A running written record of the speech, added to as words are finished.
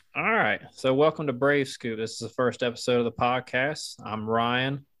right. So, welcome to Brave Scoop. This is the first episode of the podcast. I'm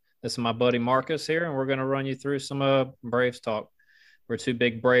Ryan. This is my buddy Marcus here, and we're going to run you through some Braves talk. We're two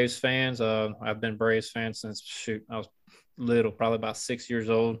big Braves fans. I've been Braves fan since I was little, probably about 6 years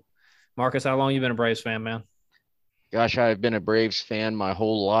old. Marcus, how long you been a Braves fan, man? Gosh, I've been a Braves fan my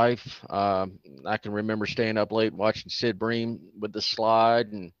whole life. I can remember staying up late watching Sid Bream with the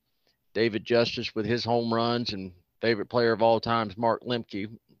slide and David Justice with his home runs, and favorite player of all time is Mark Lemke.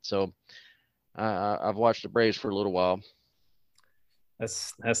 So I've watched the Braves for a little while.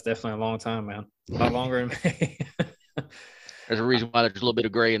 That's definitely a long time, man. A lot longer than me. There's a reason why there's a little bit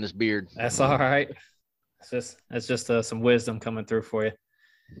of gray in this beard. That's all right. It's just some wisdom coming through for you.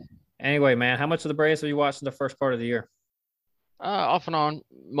 Anyway, man, how much of the Braves have you watched in the first part of the year? Off and on,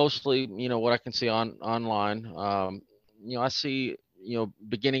 mostly, what I can see online. I see,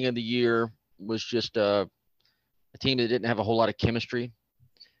 beginning of the year was just a team that didn't have a whole lot of chemistry.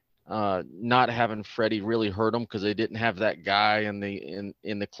 Not having Freddie really hurt them because they didn't have that guy in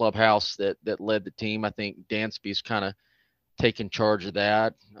the clubhouse that led the team. I think Dansby's kind of taking charge of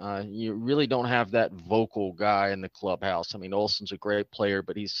that. You really don't have that vocal guy in the clubhouse. I mean, Olson's a great player,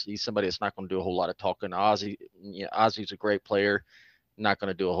 but he's somebody that's not going to do a whole lot of talking. Ozzy's a great player, not going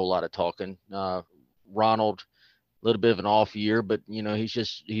to do a whole lot of talking. Ronald, a little bit of an off year, but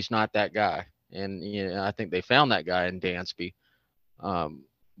he's not that guy. And I think they found that guy in Dansby.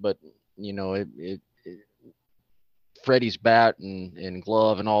 But Freddie's bat and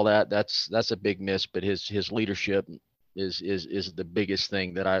glove and all that's a big miss. But his leadership is the biggest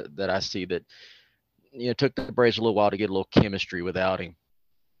thing that I see that took the Braves a little while to get a little chemistry without him.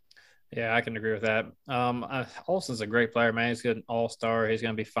 Yeah, I can agree with that. Olson's a great player, man. He's an all-star. He's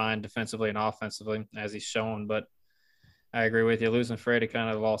going to be fine defensively and offensively, as he's shown. But I agree with you. Losing Freddie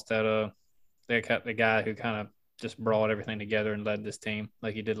kind of lost that the guy who kind of just brought everything together and led this team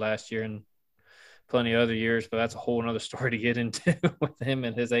like he did last year and plenty of other years. But that's a whole other story to get into with him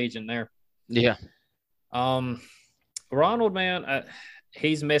and his agent there. Yeah. Ronald, man,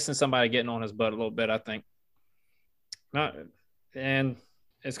 he's missing somebody getting on his butt a little bit, I think. And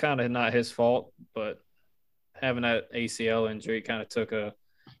it's kind of not his fault, but having that ACL injury kind of took a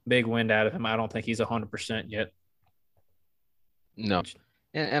big wind out of him. I don't think he's 100% yet. No.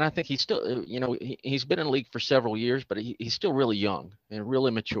 And I think he's still, he's been in the league for several years, but he's still really young and really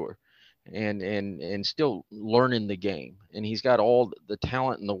mature and still learning the game. And he's got all the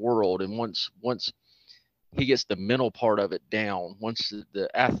talent in the world. And once he gets the mental part of it down, once the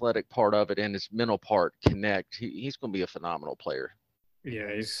athletic part of it and his mental part connect, he's going to be a phenomenal player.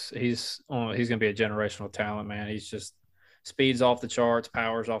 Yeah, he's going to be a generational talent, man. He's just speed's off the charts,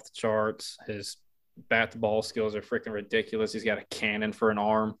 power's off the charts. His bat to ball skills are freaking ridiculous. He's got a cannon for an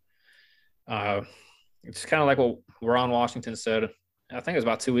arm. It's kind of like what Ron Washington said. I think it was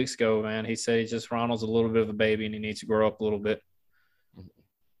about 2 weeks ago, man. He said Ronald's a little bit of a baby and he needs to grow up a little bit.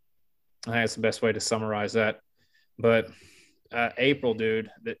 I think that's the best way to summarize that. But April, dude,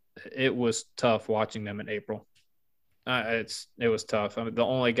 it was tough watching them in April. It was tough. I mean, the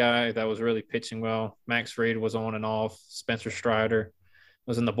only guy that was really pitching well, Max Fried was on and off. Spencer Strider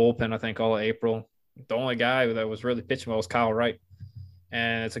was in the bullpen, I think, all of April. The only guy that was really pitching well was Kyle Wright.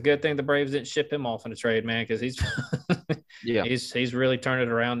 And it's a good thing the Braves didn't ship him off in a trade, man, because he's really turned it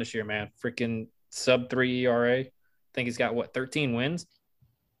around this year, man. Freaking sub-3 ERA. I think he's got, 13 wins?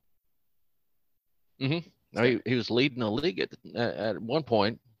 Mm-hmm. No, he was leading the league at one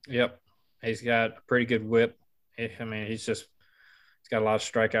point. Yep. He's got a pretty good whip. I mean, he's got a lot of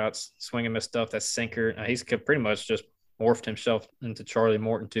strikeouts, swinging miss stuff, that sinker. He's pretty much just morphed himself into Charlie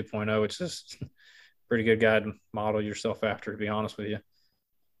Morton 2.0, which is a pretty good guy to model yourself after, to be honest with you.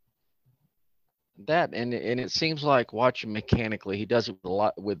 That and it seems like watching mechanically, he does it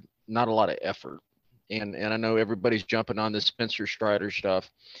with not a lot of effort. And I know everybody's jumping on this Spencer Strider stuff,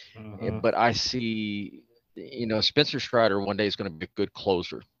 but I see, Spencer Strider one day is going to be a good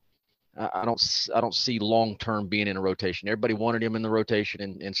closer. I don't see long-term being in a rotation. Everybody wanted him in the rotation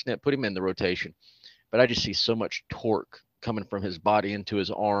and Snit put him in the rotation, but I just see so much torque coming from his body into his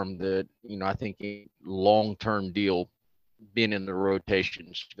arm that, I think a long-term deal being in the rotation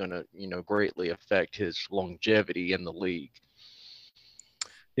is going to, greatly affect his longevity in the league.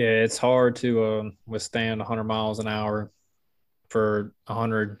 Yeah, it's hard to withstand 100 miles an hour for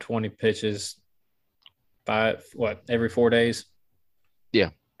 120 pitches every 4 days? Yeah.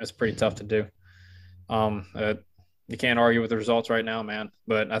 That's pretty tough to do. You can't argue with the results right now, man.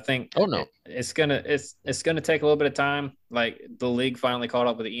 But I think it's gonna take a little bit of time. Like the league finally caught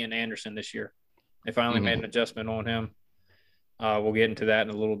up with Ian Anderson this year. They finally made an adjustment on him. We'll get into that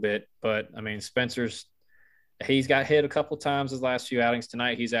in a little bit. But I mean, Spencer's He's got hit a couple times his last few outings.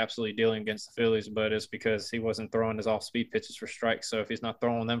 Tonight, he's absolutely dealing against the Phillies, but it's because he wasn't throwing his off-speed pitches for strikes. So if he's not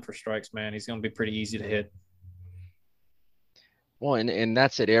throwing them for strikes, man, he's going to be pretty easy to hit. Well, and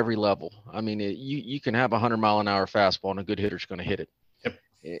that's at every level. I mean, you can have a 100-mile-an-hour fastball and a good hitter's going to hit it. Yep.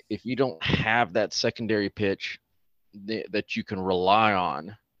 If you don't have that secondary pitch that you can rely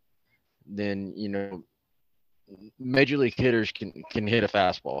on, then, you know, major league hitters can hit a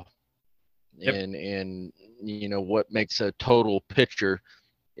fastball. Yep. And you know what makes a total pitcher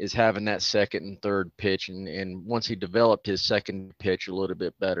is having that second and third pitch, and once he developed his second pitch a little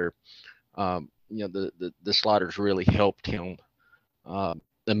bit better, you know, the sliders really helped him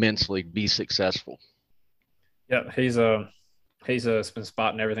immensely be successful. Yeah, he's been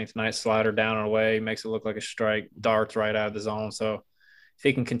spotting everything tonight. Slider down and away, makes it look like a strike. Darts right out of the zone. So if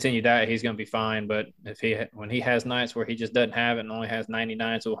he can continue that, he's going to be fine. But when he has nights where he just doesn't have it and only has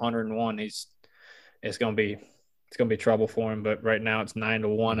 99 to 101, it's going to be trouble for him. But right now it's 9-1.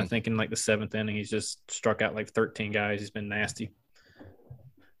 Mm-hmm. I think in like the seventh inning, he's just struck out like 13 guys. He's been nasty.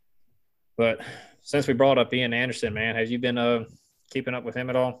 But since we brought up Ian Anderson, man, have you been keeping up with him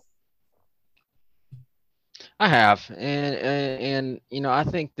at all? I have, and you know, I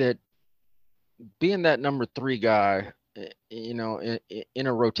think that being that number 3 guy, you know, in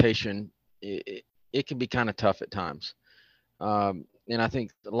a rotation, it can be kind of tough at times. And I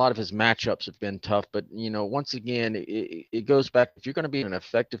think a lot of his matchups have been tough. But, you know, once again, it goes back. If you're going to be an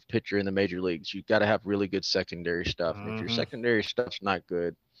effective pitcher in the major leagues, you've got to have really good secondary stuff. Mm-hmm. If your secondary stuff's not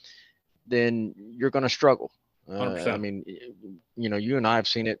good, then you're going to struggle. I mean, you know, you and I have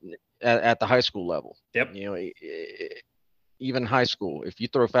seen it at the high school level. Yep. You know, even high school, if you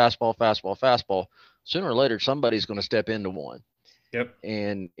throw fastball, sooner or later, somebody's going to step into one. Yep.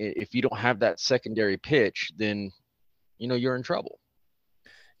 And if you don't have that secondary pitch, then, you know, you're in trouble.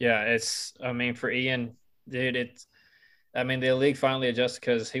 Yeah, I mean, for Ian, dude, the league finally adjusted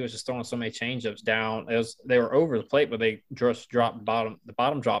because he was just throwing so many changeups down. They were over the plate, but they just dropped the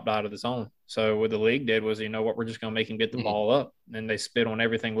bottom dropped out of the zone. So what the league did was, you know what, we're just going to make him get the ball up. And they spit on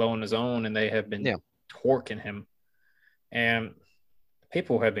everything low in the zone, and they have been torquing him. And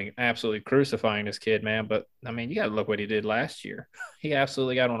people have been absolutely crucifying this kid, man. But, I mean, you got to look what he did last year. He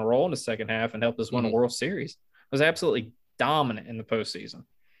absolutely got on a roll in the second half and helped us win a World Series. Was absolutely dominant in the postseason.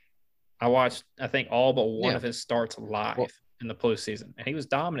 I watched, I think, all but one of his starts live in the postseason, and he was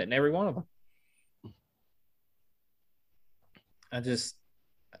dominant in every one of them. And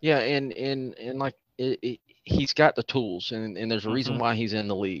like he's got the tools, and there's a reason why he's in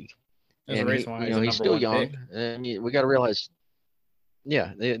the league. There's a reason why he's still young, and we got to realize.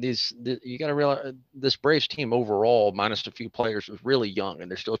 Yeah, you got to realize this Braves team overall, minus a few players, was really young, and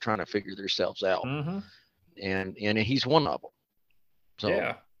they're still trying to figure themselves out. Mm-hmm. And he's one of them. So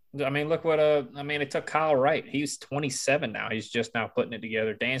yeah. I mean, look what it took Kyle Wright. He's 27 now. He's just now putting it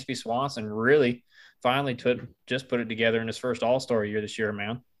together. Dansby Swanson really finally put it together in his first All-Star year this year,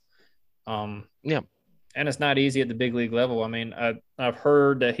 man. Yeah. And it's not easy at the big league level. I mean, I've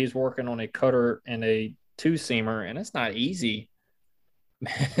heard that he's working on a cutter and a two-seamer, and it's not easy.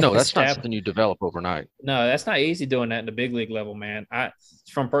 No, that's not something you develop overnight. No, that's not easy doing that in the big league level, man. I'm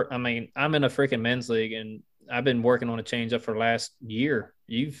in a freaking men's league, and I've been working on a changeup for the last year.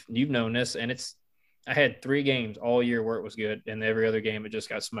 You've known this, and I had 3 games all year where it was good, and every other game it just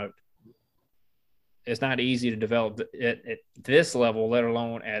got smoked. It's not easy to develop at this level, let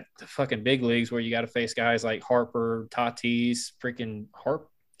alone at the fucking big leagues where you got to face guys like Harper, Tatis, freaking Harp.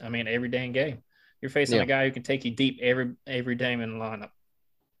 I mean, every dang game you're facing a guy who can take you deep every game in the lineup,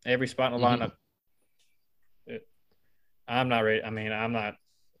 every spot in the lineup. I'm not ready. I mean,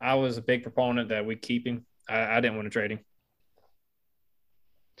 I was a big proponent that we keep him. I didn't want to trade him.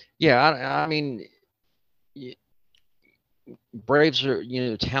 Yeah, I mean, Braves are, you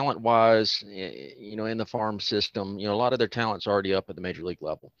know, talent-wise, you know, in the farm system, you know, a lot of their talent's already up at the major league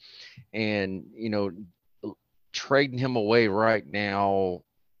level. And, you know, trading him away right now,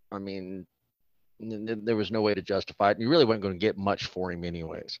 I mean, there was no way to justify it. You really weren't going to get much for him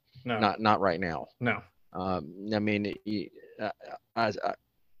anyways. No. Not right now. No. I mean,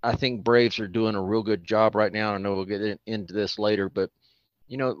 I think Braves are doing a real good job right now. I know we'll get into this later, but,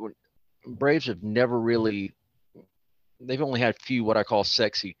 you know, Braves have never really – they've only had few what I call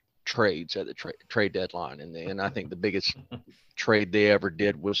sexy trades at the trade deadline. And I think the biggest trade they ever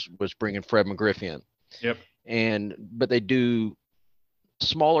did was bringing Fred McGriff in. Yep. But they do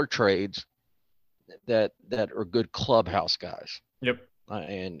smaller trades that are good clubhouse guys. Yep.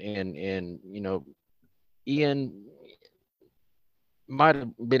 And you know, Ian might have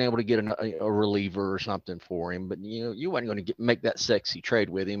been able to get a reliever or something for him, but you know, you weren't going to make that sexy trade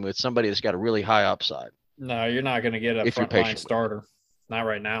with him with somebody that's got a really high upside. No, you're not going to get a if you're frontline patient with starter. Not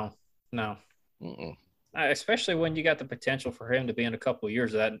right now. No. it. Mm-mm. Especially when you got the potential for him to be in a couple of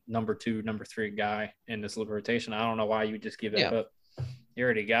years that number 2, number 3 guy in this rotation. I don't know why you would just give that Yeah. up. You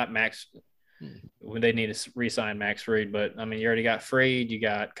already got Max when they need to re-sign Max Fried, but I mean, you already got Fried, you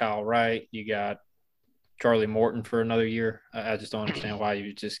got Kyle Wright, you got Charlie Morton for another year. I just don't understand why you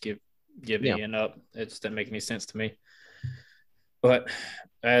would just give Ian up. It just doesn't make any sense to me. But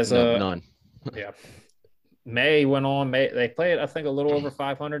as None. Yeah. May went on. They played, I think, a little over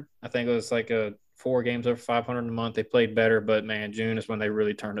 500. I think it was like 4 games over 500 a month. They played better, but man, June is when they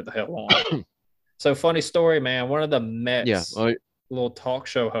really turned it the hell on. So funny story, man. One of the Mets little talk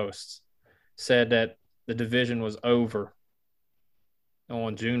show hosts said that the division was over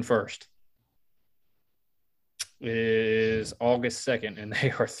on June 1st. It is August 2nd, and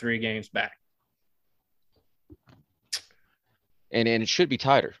they are 3 games back. And it should be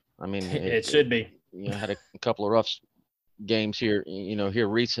tighter. I mean, it should be. Had a couple of rough games here, here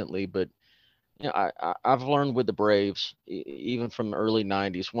recently, but I've learned with the Braves, even from the early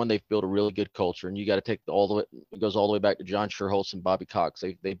 '90s, one, they've built a really good culture, and you got to take it goes all the way back to John Schuerholz and Bobby Cox.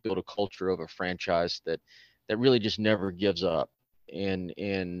 They built a culture of a franchise that really just never gives up, and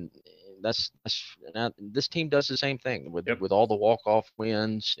that's this team does the same thing with all the walk-off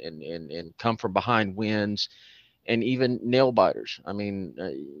wins and come from behind wins. And even nail biters. I mean,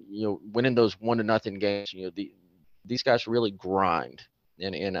 winning those 1-0 games. These guys really grind,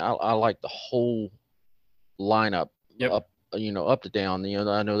 and I like the whole lineup up to down.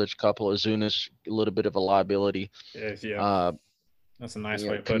 I know there's a couple of Zunis, a little bit of a liability. Yeah. That's a nice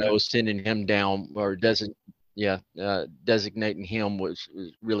way to put Cano it. sending him down or designating him was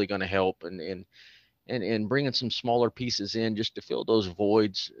really going to help, and bringing some smaller pieces in just to fill those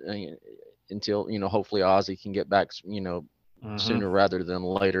voids. Until hopefully Ozzie can get back sooner rather than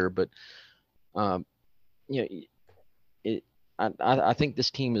later, but I think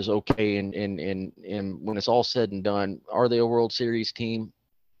this team is okay, and when it's all said and done, are they a World Series team?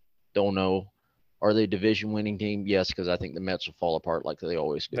 Don't know. Are they a division winning team? Yes, because I think the Mets will fall apart like they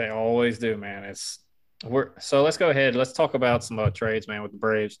always do. They always do, man. So let's go ahead. Let's talk about some trades, man, with the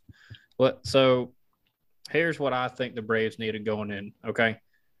Braves. So here's what I think the Braves needed going in. Okay.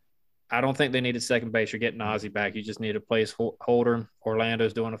 I don't think they needed second base. You're getting Ozzie back. You just need a placeholder.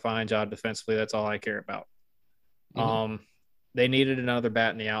 Orlando's doing a fine job defensively. That's all I care about. They needed another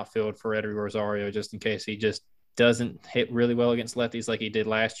bat in the outfield for Eddie Rosario just in case he just doesn't hit really well against lefties like he did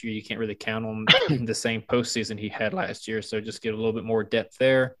last year. You can't really count on the same postseason he had last year. So just get a little bit more depth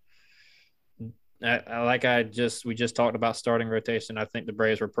there. We just talked about starting rotation. I think the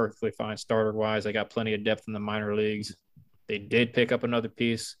Braves were perfectly fine starter-wise. They got plenty of depth in the minor leagues. They did pick up another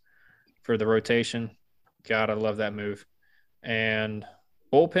piece for the rotation. God, I love that move. And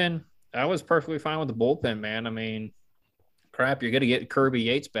bullpen, I was perfectly fine with the bullpen, man. I mean, crap, you're going to get Kirby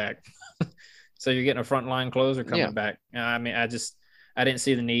Yates back. So you're getting a frontline closer coming back. I mean, I didn't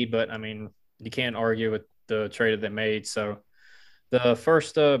see the need, but I mean, you can't argue with the trade that they made. So the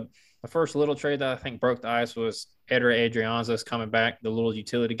first little trade that I think broke the ice was Eder Adrianza coming back, the little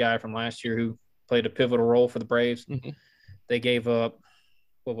utility guy from last year who played a pivotal role for the Braves. They gave up,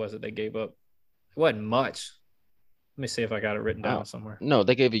 what was it they gave up? It wasn't much. Let me see if I got it written down somewhere. No,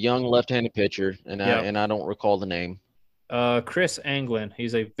 they gave a young left-handed pitcher, and I don't recall the name. Chris Anglin.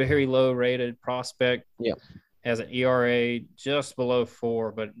 He's a very low-rated prospect. Yeah, has an ERA just below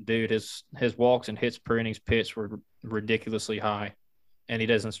 4, but dude, his walks and hits per innings pitched were ridiculously high, and he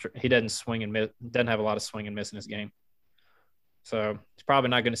doesn't swing and miss, doesn't have a lot of swing and miss in his game. So he's probably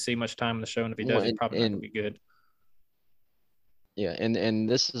not going to see much time in the show, and if he does, he's probably not going to be good. Yeah, and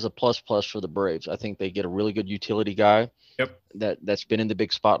this is a plus for the Braves. I think they get a really good utility guy. That's been in the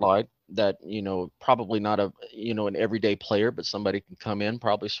big spotlight. That probably not an everyday player, but somebody can come in,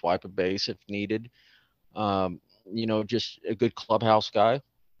 probably swipe a base if needed. Just a good clubhouse guy.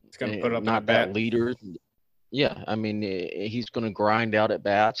 He's going to put up not that leader. Yeah, I mean he's going to grind out at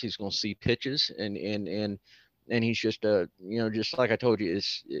bats. He's going to see pitches and he's just just like I told you,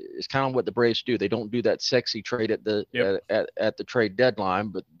 it's kind of what the Braves do. They don't do that sexy trade at the trade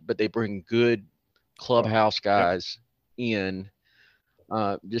deadline, but they bring good clubhouse guys in,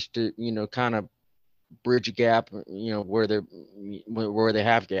 just to kind of bridge a gap, where they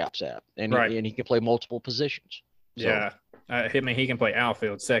have gaps at, and he can play multiple positions. So, yeah, I mean he can play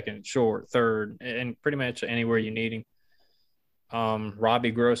outfield, second, short, third, and pretty much anywhere you need him.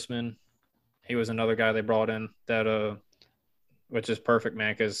 Robbie Grossman. He was another guy they brought in that, which is perfect,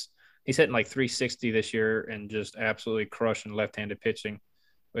 man, because he's hitting like 360 this year and just absolutely crushing left-handed pitching,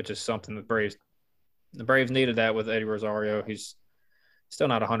 which is something the Braves needed that with Eddie Rosario. He's Still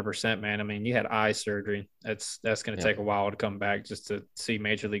not 100%, man. I mean, you had eye surgery. That's going to Yeah. take a while to come back just to see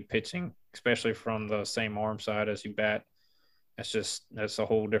major league pitching, especially from the same arm side as you bat. That's a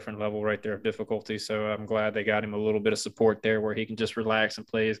whole different level right there of difficulty. So I'm glad they got him a little bit of support there where he can just relax and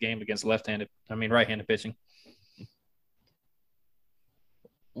play his game against right-handed pitching.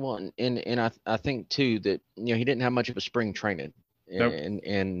 Well, and I think too that he didn't have much of a spring training, Nope.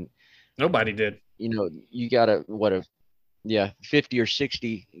 and Nobody did. You got a 50 or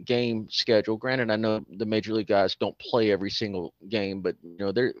 60 game schedule. Granted, I know the major league guys don't play every single game, but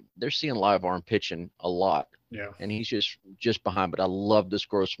they're seeing live arm pitching a lot. Yeah. And he's just behind. But I love this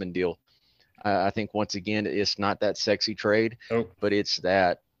Grossman deal. I think once again, it's not that sexy trade, but it's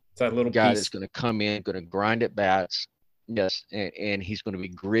that little guy piece that's going to come in, going to grind at bats. Yes, and he's going to be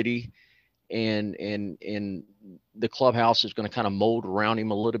gritty, and the clubhouse is going to kind of mold around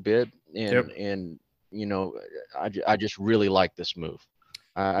him a little bit, and I just really like this move.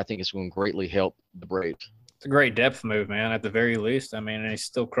 I think it's going to greatly help the Braves. It's a great depth move, man. At the very least, I mean, and he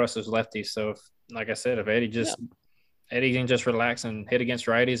still crushes lefties. So, like I said, if Eddie can just relax and hit against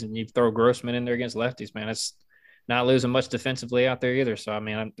righties, and you throw Grossman in there against lefties, man, it's not losing much defensively out there either. So, I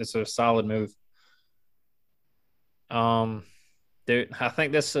mean, it's a solid move. Dude, I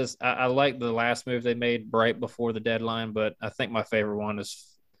think this is I like the last move they made right before the deadline, but I think my favorite one is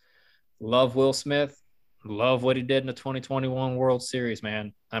love Will Smith. Love what he did in the 2021 World Series,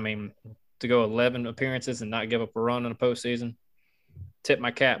 man. I mean, to go 11 appearances and not give up a run in the postseason, tip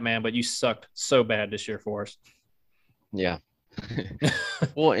my cap, man, but you sucked so bad this year for us. Yeah.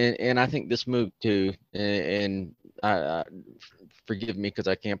 Well, and I think this move too, and I forgive me because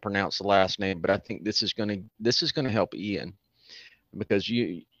I can't pronounce the last name, but I think this is gonna help Ian, because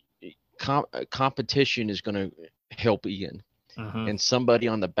competition is gonna help Ian, and somebody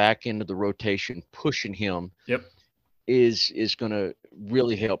on the back end of the rotation pushing him. Yep. Is gonna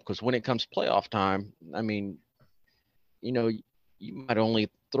really help, because when it comes playoff time, I mean, you might only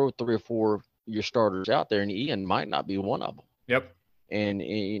throw 3 or 4 your starters out there, and Ian might not be one of them. Yep. And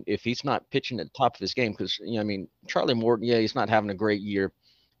if he's not pitching at the top of his game, because I mean, Charlie Morton, he's not having a great year,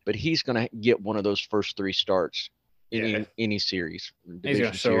 but he's going to get one of those first 3 starts in any series,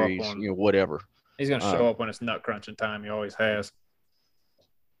 division series, whatever. He's going to show up when it's nut crunching time. He always has.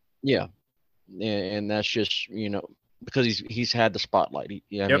 Yeah, and that's just because he's had the spotlight.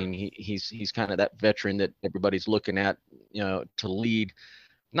 I mean, he's kind of that veteran that everybody's looking at, to lead,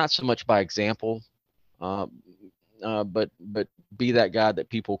 not so much by example, but be that guy that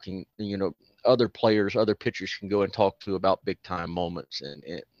people can, other players, other pitchers can go and talk to about big time moments.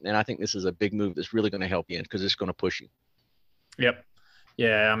 And I think this is a big move that's really going to help you, because it's going to push you. Yep.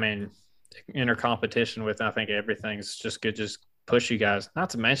 Yeah. I mean, inner competition with, I think everything's just good. Just push you guys. Not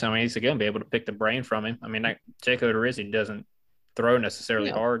to mention, I mean, he's going to be able to pick the brain from him. I mean, Jake Odorizzi doesn't throw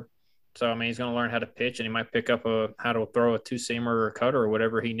necessarily hard. So, I mean, he's going to learn how to pitch, and he might pick up how to throw a 2-seamer or a cutter or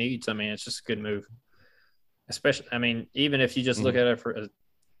whatever he needs. I mean, it's just a good move. Especially, I mean, even if you just look at it for a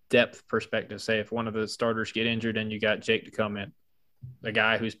depth perspective, say if one of the starters get injured and you got Jake to come in, the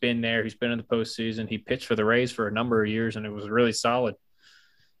guy who's been there, who's been in the postseason, he pitched for the Rays for a number of years, and it was really solid.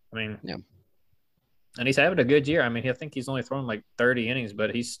 I mean, and he's having a good year. I mean, I think he's only thrown like 30 innings,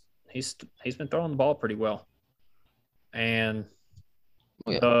 but he's been throwing the ball pretty well. And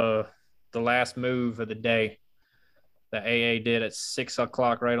the last move of the day that AA did at 6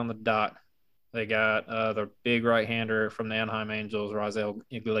 o'clock right on the dot, they got the big right-hander from the Anaheim Angels, Raisel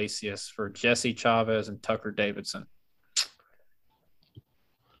Iglesias, for Jesse Chavez and Tucker Davidson.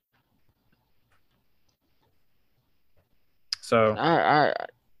 So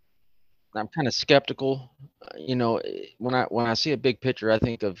I'm kind of skeptical. When I see a big pitcher, I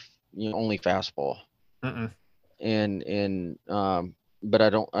think of only fastball. And but I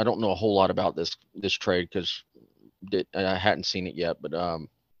don't know a whole lot about this trade, because I hadn't seen it yet. But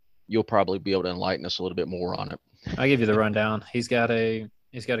you'll probably be able to enlighten us a little bit more on it. I'll give you the rundown. He's got a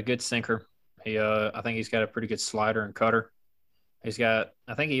good sinker. I think he's got a pretty good slider and cutter. I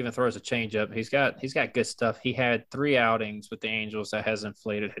think he even throws a changeup. He's got good stuff. He had 3 outings with the Angels that has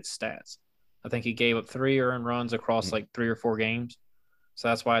inflated his stats. I think he gave up 3 earned runs across like 3 or 4 games. So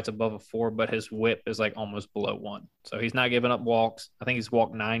that's why it's above a 4, but his whip is like almost below 1. So he's not giving up walks. I think he's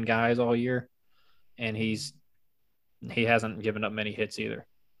walked 9 guys all year, and he hasn't given up many hits either.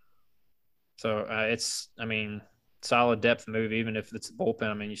 So solid depth move, even if it's a bullpen.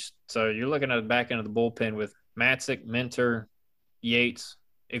 I mean, so you're looking at the back end of the bullpen with Matzik, Minter, Yates,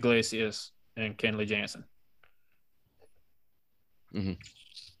 Iglesias, and Kenley Jansen.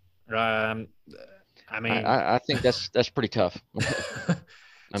 I think that's pretty tough.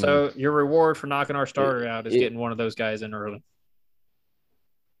 So your reward for knocking our starter out is getting one of those guys in early.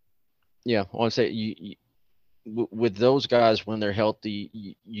 Yeah, I want to say with those guys when they're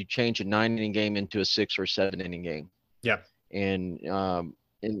healthy, you change a 9 inning game into a 6 or 7 inning game. Yeah. And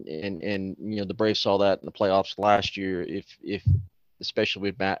the Braves saw that in the playoffs last year. If especially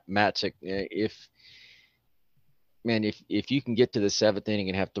with Matzik, if you can get to the 7th inning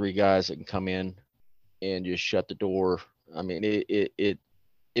and have 3 guys that can come in and just shut the door, I mean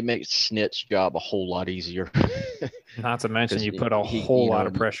it makes Snit's job a whole lot easier. Not to mention you put a he whole lot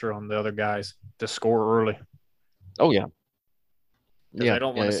of pressure on the other guys to score early. Oh yeah. Because I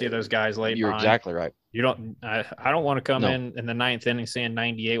don't want to see those guys late You're behind. exactly right. You don't. I don't want to come in the 9th inning seeing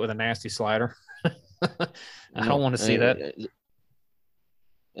 98 with a nasty slider. I don't want to see that.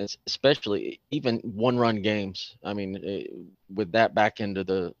 Especially even 1-run games. I mean, with that back into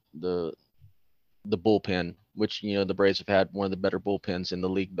the bullpen, which the Braves have had one of the better bullpens in the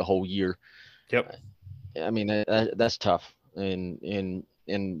league the whole year. Yep. I mean that's tough, and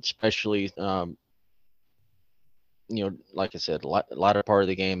especially like I said, latter part of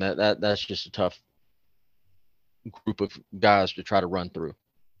the game, that's just a tough group of guys to try to run through.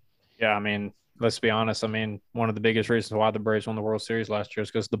 Yeah, I mean, let's be honest. I mean, one of the biggest reasons why the Braves won the World Series last year is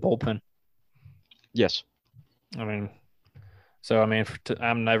because of the bullpen. Yes. I mean,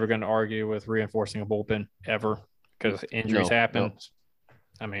 I'm never going to argue with reinforcing a bullpen ever because injuries happen. No.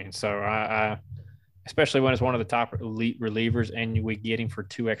 I mean, so I especially when it's one of the top elite relievers and we get him for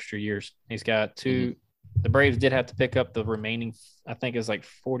 2 extra years. He's got 2. Mm-hmm. The Braves did have to pick up the remaining, I think it's like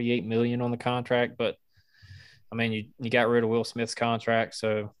 $48 million on the contract, but I mean, you got rid of Will Smith's contract,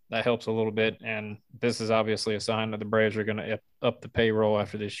 so that helps a little bit. And this is obviously a sign that the Braves are going to up the payroll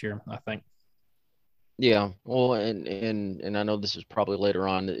after this year, I think. Yeah, well, and I know this is probably later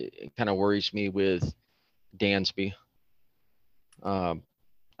on. It kind of worries me with Dansby.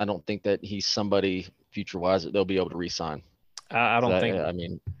 I don't think that he's somebody future-wise that they'll be able to re-sign. I don't think. I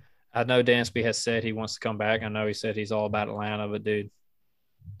mean, I know Dansby has said he wants to come back. I know he said he's all about Atlanta, but dude,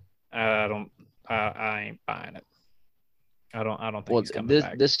 I ain't buying it. I don't think he's coming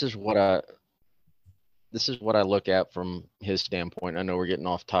back. This is what I look at from his standpoint. I know we're getting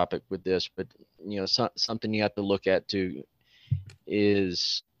off topic with this, but something you have to look at too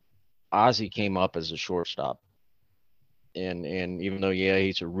is Ozzie came up as a shortstop. And even though,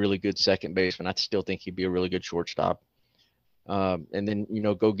 he's a really good second baseman, I still think he'd be a really good shortstop. And then,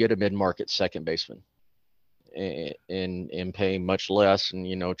 go get a mid-market second baseman and pay much less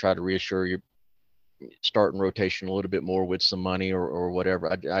and, try to reassure your starting rotation a little bit more with some money or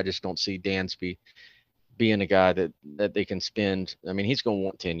whatever. I just don't see Dansby being a guy that they can spend. I mean, he's going to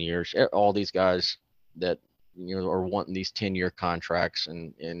want 10 years. All these guys that, are wanting these 10-year contracts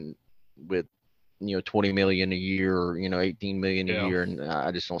and with, $20 million a year or, $18 million a year. And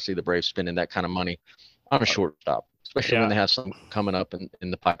I just don't see the Braves spending that kind of money on a shortstop, especially when they have some coming up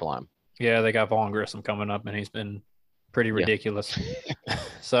in the pipeline. Yeah, they got Vaughn Grissom coming up, and he's been pretty ridiculous.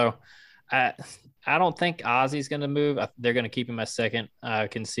 So I don't think Ozzie's going to move. They're going to keep him at second. I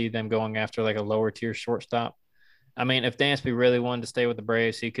can see them going after like a lower tier shortstop. I mean, if Dansby really wanted to stay with the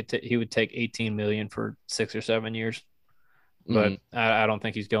Braves, he would take $18 million for 6 or 7 years. But I don't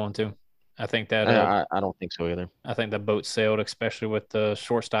think he's going to. I think that I don't think so either. I think the boat sailed, especially with the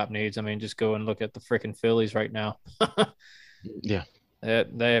shortstop needs. I mean, just go and look at the freaking Phillies right now. Yeah,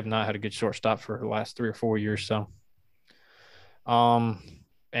 they have not had a good shortstop for the last 3 or 4 years. So,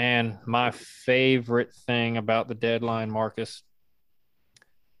 and my favorite thing about the deadline, Marcus,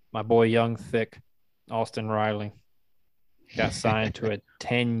 my boy Young Thick, Austin Riley, got signed to a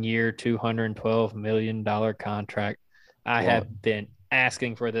 10-year, $212 million contract. I have been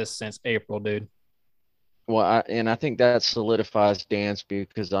asking for this since April, dude. Well, I think that solidifies Dansby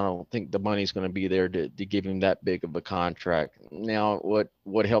because I don't think the money's going to be there to give him that big of a contract. Now,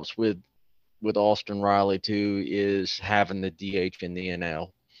 what helps with Austin Riley too is having the DH in the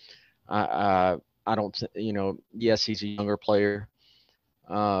NL. I don't, yes, he's a younger player,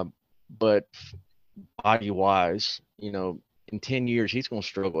 but body wise, in 10 years, he's going to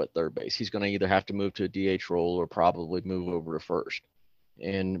struggle at third base. He's going to either have to move to a DH role or probably move over to first.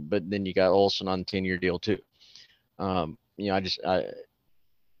 But then you got Olson on a 10-year deal too. But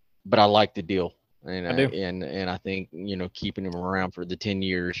I like the deal. And I do. And I think, keeping him around for the 10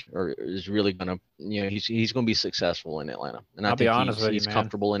 years is really going to, he's going to be successful in Atlanta. And I'll be honest with you, he's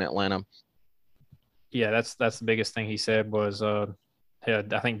comfortable in Atlanta. Yeah, that's the biggest thing he said was, I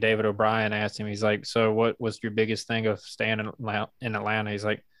think David O'Brien asked him, he's like, so what was your biggest thing of staying in Atlanta? He's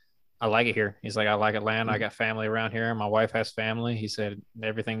like, I like it here. He's like, I like Atlanta. I got family around here. My wife has family. He said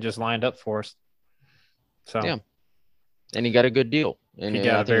everything just lined up for us. So yeah, and he got a good deal, and he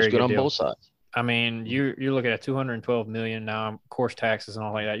got I think it's good on both sides. I mean, you're looking at 212 million now, of course, taxes and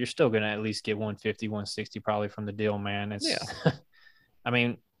all like that. You're still going to at least get 150, 160 probably from the deal, man. It's, Yeah. I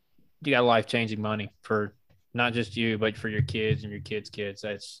mean, you got life changing money for not just you, but for your kids and your kids' kids.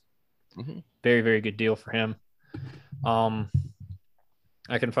 That's very, very good deal for him.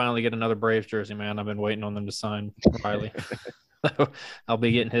 I can finally get another Braves jersey, man. I've been waiting on them to sign Riley. I'll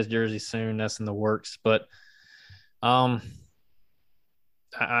be getting his jersey soon. That's in the works. But I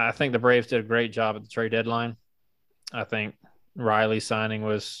think the Braves did a great job at the trade deadline. I think Riley's signing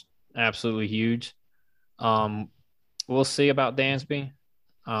was absolutely huge. We'll see about Dansby.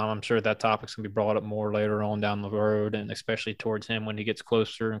 I'm sure that topic's going to be brought up more later on down the road, and especially towards him when he gets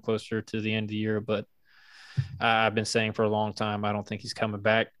closer and closer to the end of the year. But I've been saying for a long time, I don't think he's coming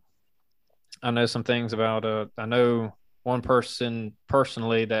back. I know some things about, I know one person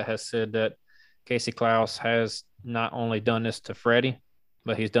personally that has said that Casey Klaus has not only done this to Freddie,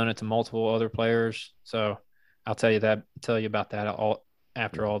 but he's done it to multiple other players. So I'll tell you about that all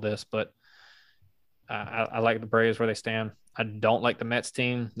after all this. But I like the Braves where they stand. I don't like the Mets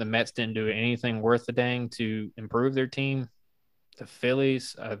team. The Mets didn't do anything worth the dang to improve their team. The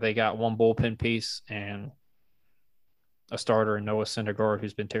Phillies, they got one bullpen piece and a starter in Noah Syndergaard,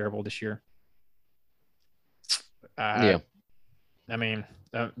 who's been terrible this year. Yeah. I mean,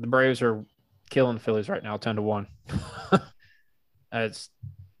 the Braves are killing the Phillies right now, 10-1. It's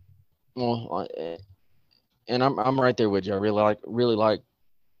well, and I'm right there with you. I really like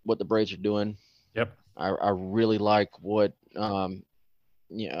what the Braves are doing. Yep. I really like what I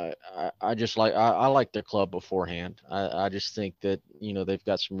just like I like their club beforehand. I just think that they've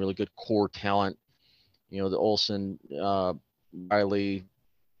got some really good core talent. The Olsen, Riley,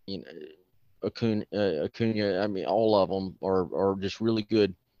 Acuna. I mean, all of them are just really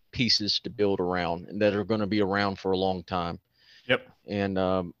good pieces to build around and that are going to be around for a long time. Yep. And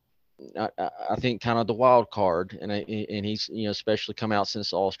I think kind of the wild card, and he's especially come out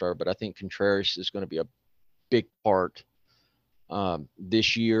since All-Star, but I think Contreras is going to be a big part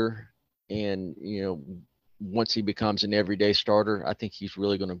this year. And once he becomes an everyday starter, I think he's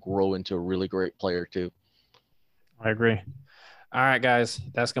really going to grow into a really great player too. I agree. All right, guys,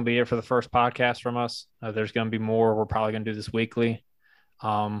 that's going to be it for the first podcast from us. There's going to be more. We're probably going to do this weekly.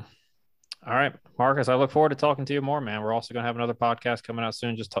 All right, Marcus, I look forward to talking to you more, man. We're also going to have another podcast coming out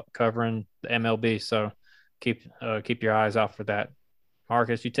soon, just covering the MLB. So keep your eyes out for that.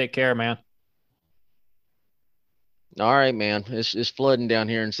 Marcus, you take care, man. All right, man. It's flooding down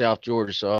here in South Georgia, so